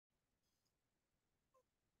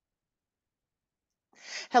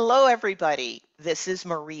Hello, everybody. This is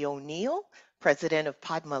Marie O'Neill, president of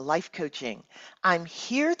Padma Life Coaching. I'm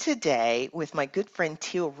here today with my good friend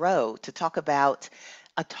Teal Rowe to talk about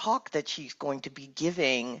a talk that she's going to be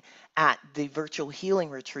giving at the virtual healing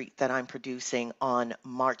retreat that I'm producing on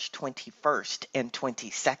March 21st and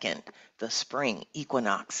 22nd, the spring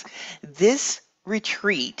equinox. This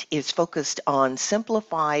retreat is focused on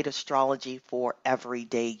simplified astrology for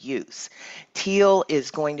everyday use. Teal is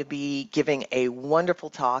going to be giving a wonderful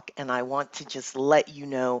talk, and I want to just let you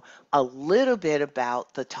know a little bit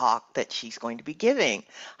about the talk that she's going to be giving.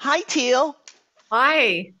 Hi, Teal. Hi,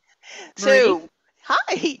 Marie. So,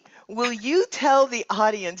 hi. Will you tell the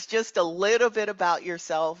audience just a little bit about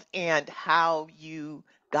yourself and how you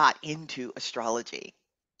got into astrology?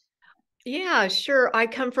 Yeah, sure. I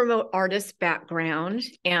come from an artist background,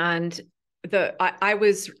 and I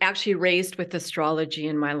was actually raised with astrology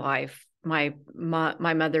in my life. My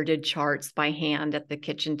mother did charts by hand at the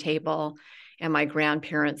kitchen table, and my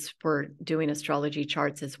grandparents were doing astrology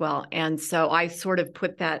charts as well. And so I sort of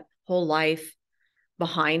put that whole life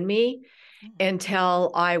behind me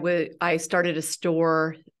until I started a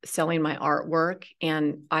store selling my artwork,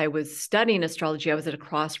 and I was studying astrology. I was at a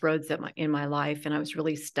crossroads in my life, and I was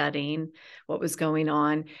really studying what was going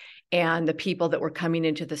on. And the people that were coming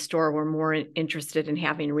into the store were more interested in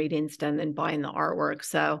having readings done than buying the artwork.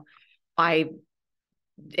 So I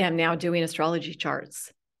am now doing astrology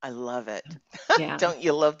charts. I love it. Yeah. Don't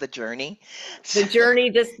you love the journey? The journey,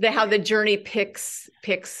 just how the journey picks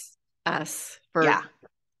us Yeah, for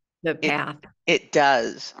the it path. it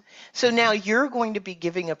does. So now you're going to be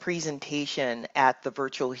giving a presentation at the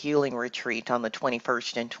virtual healing retreat on the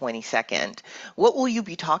 21st and 22nd. What will you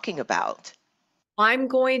be talking about? I'm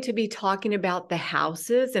going to be talking about the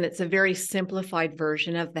houses, and it's a very simplified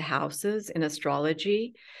version of the houses in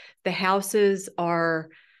astrology. The houses are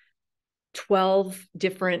 12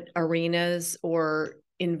 different arenas or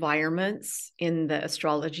environments in the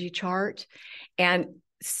astrology chart, and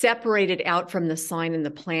separated out from the sign and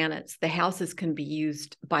the planets. The houses can be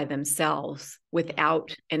used by themselves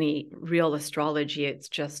without any real astrology. It's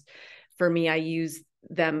just, for me, I use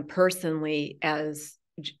them personally as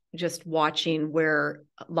just watching where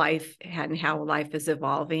life and how life is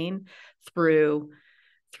evolving through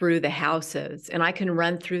the houses. And I can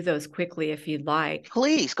run through those quickly if you'd like.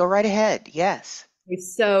 Please go right ahead. Yes.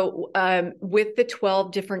 So, with the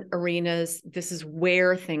 12 different arenas, this is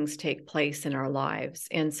where things take place in our lives.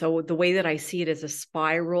 And so, the way that I see it is a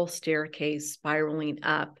spiral staircase spiraling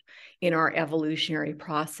up in our evolutionary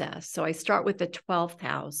process. So, I start with the 12th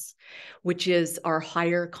house, which is our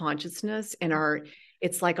higher consciousness and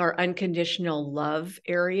it's like our unconditional love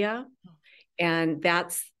area. And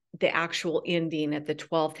that's the actual ending at the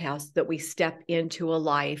 12th house, that we step into a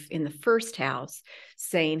life in the first house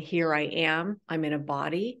saying, here I am, I'm in a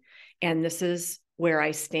body, and this is where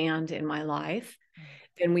I stand in my life.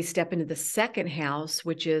 Then we step into the second house,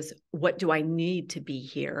 which is, what do I need to be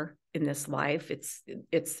here in this life?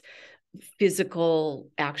 It's physical,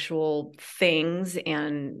 actual things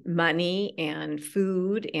and money and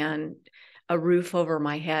food and a roof over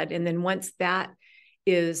my head. And then once that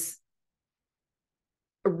is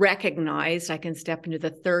recognized, I can step into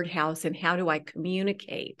the third house. And how do I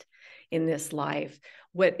communicate in this life?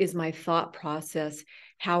 What is my thought process?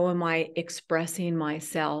 How am I expressing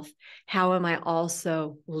myself? How am I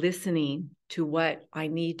also listening to what I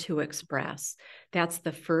need to express? That's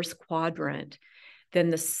the first quadrant.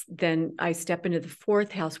 Then I step into the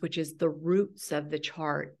fourth house, which is the roots of the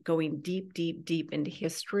chart, going deep, deep, deep into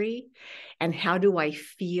history. And how do I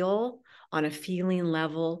feel on a feeling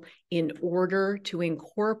level in order to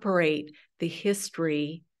incorporate the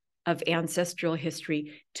history of ancestral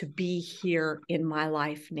history to be here in my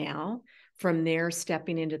life now? From there,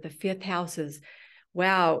 stepping into the fifth house is,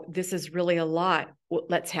 wow, this is really a lot. Well,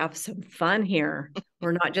 let's have some fun here.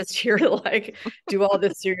 We're not just here to like do all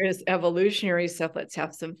the serious evolutionary stuff. Let's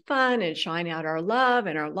have some fun and shine out our love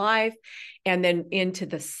and our life. And then into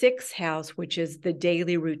the sixth house, which is the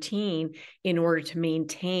daily routine in order to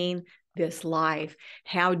maintain this life.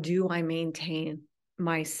 How do I maintain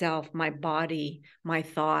myself, my body, my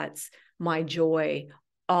thoughts, my joy,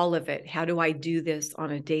 all of it? How do I do this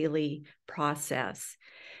on a daily process?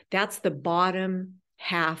 That's the bottom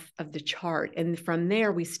half of the chart. And from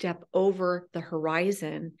there, we step over the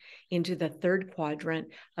horizon into the third quadrant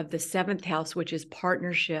of the seventh house, which is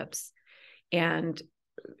partnerships and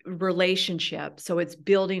relationships. So it's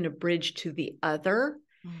building a bridge to the other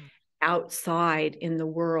outside in the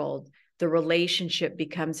world. The relationship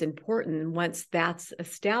becomes important. And once that's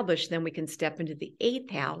established, then we can step into the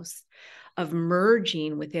eighth house of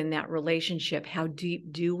merging within that relationship. How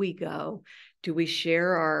deep do we go? Do we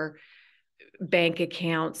share our bank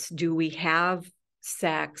accounts? Do we have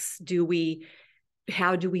sex?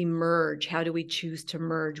 How do we merge? How do we choose to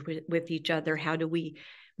merge with each other? How do we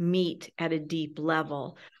meet at a deep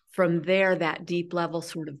level? From there, that deep level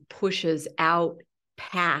sort of pushes out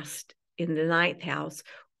past in the ninth house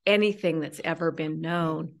anything that's ever been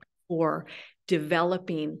known, or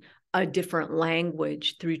developing a different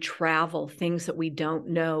language through travel, things that we don't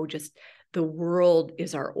know, just the world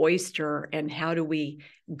is our oyster, and how do we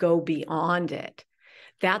go beyond it?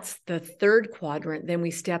 That's the third quadrant. Then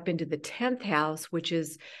we step into the 10th house, which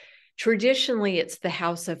is traditionally it's the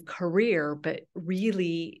house of career, but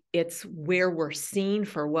really it's where we're seen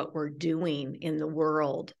for what we're doing in the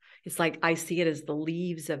world. It's like I see it as the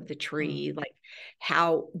leaves of the tree. Like,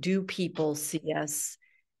 how do people see us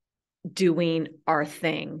doing our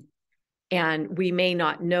thing? And we may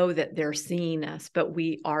not know that they're seeing us, but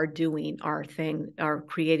we are doing our thing, are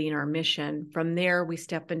creating our mission. From there, we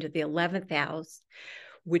step into the 11th house,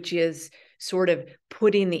 which is sort of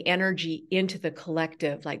putting the energy into the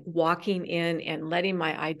collective, like walking in and letting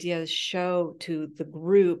my ideas show to the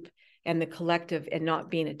group and the collective and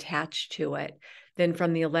not being attached to it. Then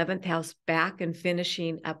from the 11th house back and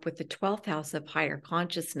finishing up with the 12th house of higher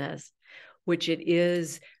consciousness, which it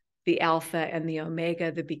is the alpha and the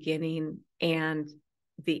omega, the beginning and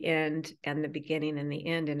the end, and the beginning and the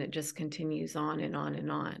end. And it just continues on and on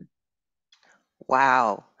and on.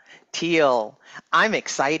 Wow. Teal, I'm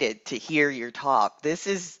excited to hear your talk. This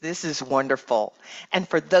is wonderful. And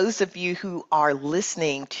for those of you who are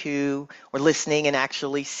listening to or listening and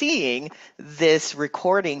actually seeing this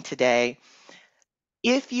recording today,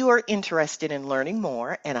 if you are interested in learning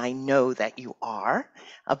more, and I know that you are,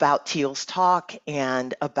 about Teal's talk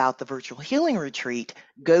and about the virtual healing retreat,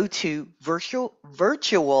 go to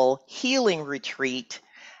virtual healing retreat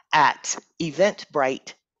at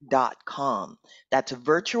eventbrite.com. That's a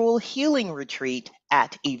virtual healing retreat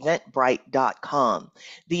at eventbrite.com.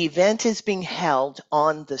 The event is being held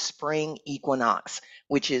on the spring equinox,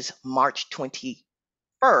 which is March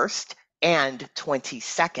 21st and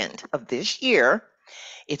 22nd of this year.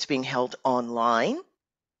 It's being held online.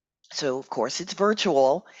 So, of course, it's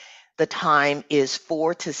virtual. The time is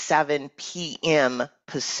 4 to 7 p.m.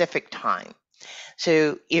 Pacific time.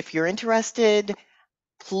 So, if you're interested,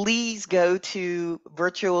 please go to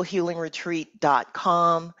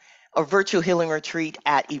virtualhealingretreat.com or virtualhealingretreat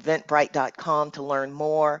at eventbrite.com to learn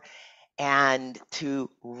more and to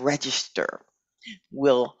register.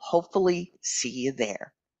 We'll hopefully see you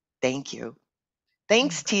there. Thank you.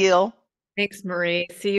 Thanks, Teal. Thanks, Marie. See you.